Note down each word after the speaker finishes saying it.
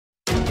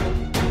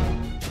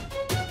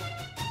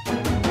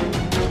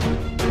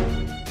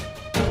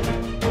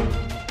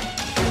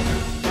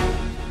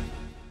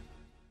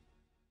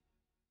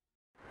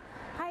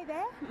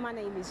my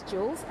name is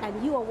Jules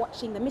and you are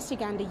watching the Miss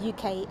Uganda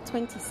UK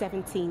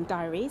 2017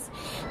 Diaries.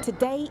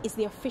 Today is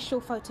the official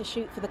photo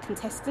shoot for the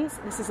contestants.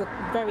 This is a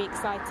very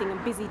exciting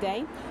and busy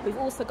day. We've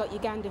also got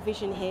Uganda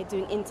Vision here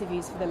doing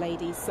interviews for the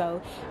ladies,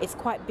 so it's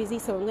quite busy.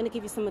 So I'm going to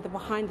give you some of the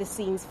behind the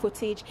scenes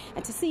footage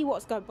and to see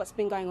what's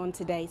been going on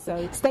today.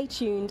 So stay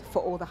tuned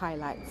for all the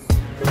highlights.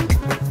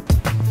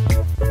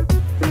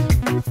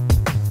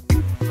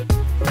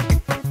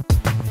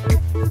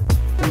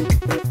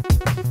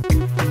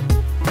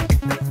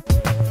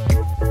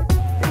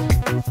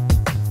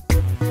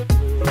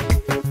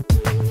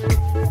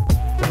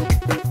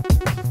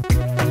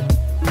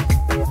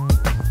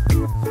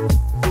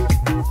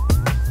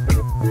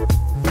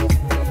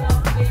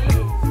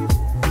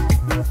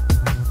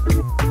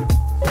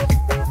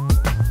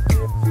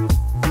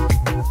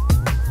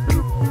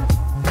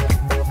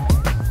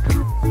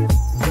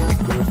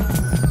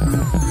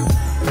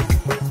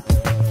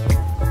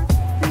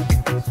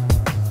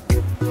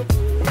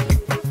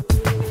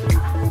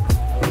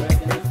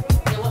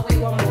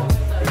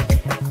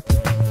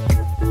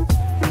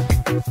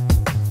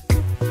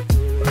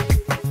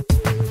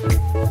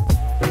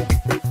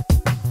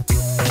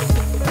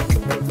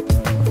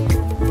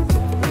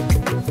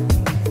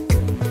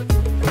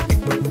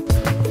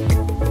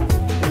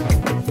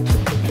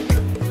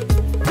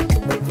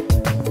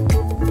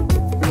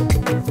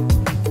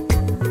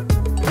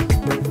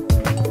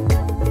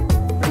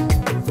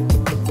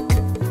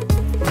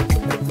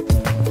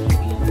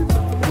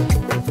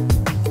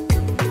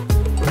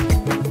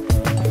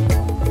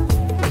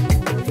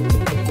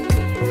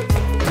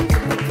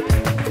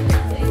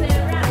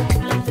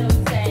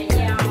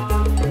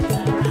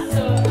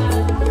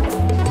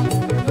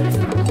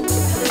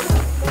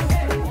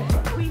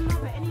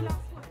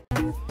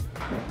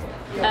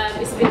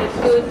 It's been a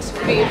good,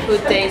 beautiful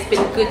day. It's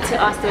been good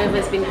to us. The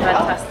weather's been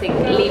fantastic.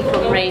 Lee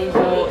from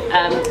Rainbow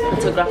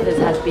Photographers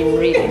has been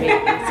really, really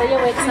good. So yeah,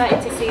 we're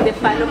excited to see the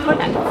final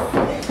product.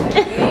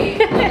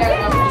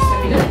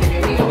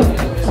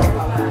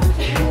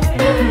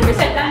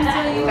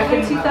 Back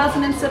in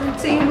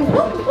 2017.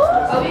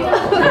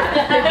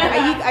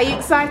 Are you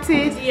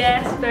excited?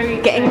 Yes, very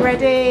good. Getting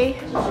ready?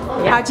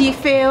 Yeah. How do you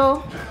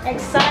feel?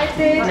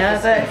 Excited,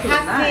 nervous,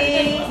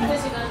 Happy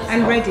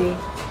and ready.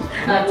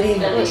 What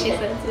she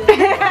said.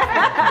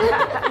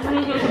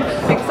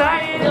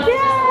 excited.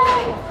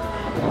 Yeah.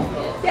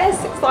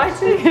 Yes,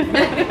 excited.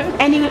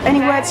 Any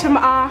words from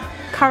our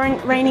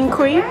current reigning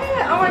queen?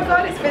 Yeah, oh my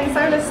god, it's been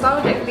so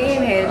nostalgic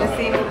being here, just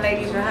seeing all the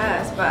ladies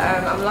rehearse. But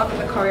I'm loving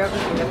the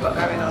choreography they've got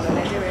going on and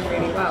they're doing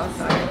really well.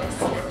 So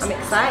I'm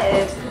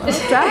excited. It's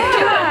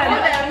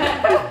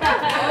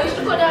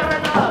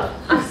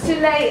too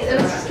late.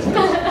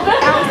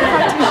 How was the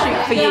photo shoot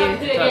for you?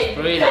 It was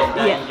brilliant. I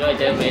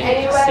enjoyed every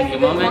single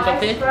moment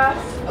of it.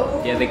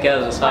 Yeah, the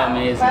girls are so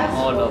amazing,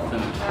 all of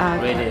them.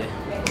 Really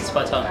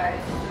spot on.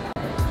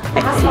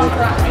 Excellent.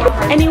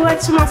 Any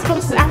words from our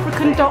sponsors,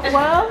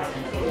 African.world?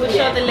 We'll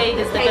show the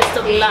ladies the best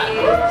of luck in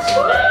their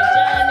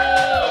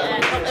journey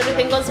and hope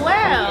everything goes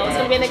well. It's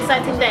going to be an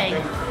exciting day.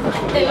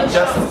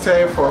 Just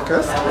stay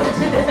focused.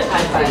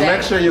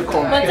 Make sure you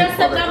compete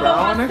for the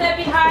crown.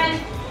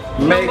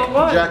 Make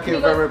Jackie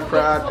very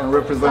proud and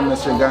represent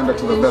Miss Uganda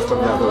to the best of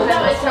your ability.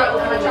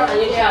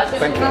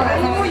 Thank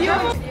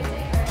you.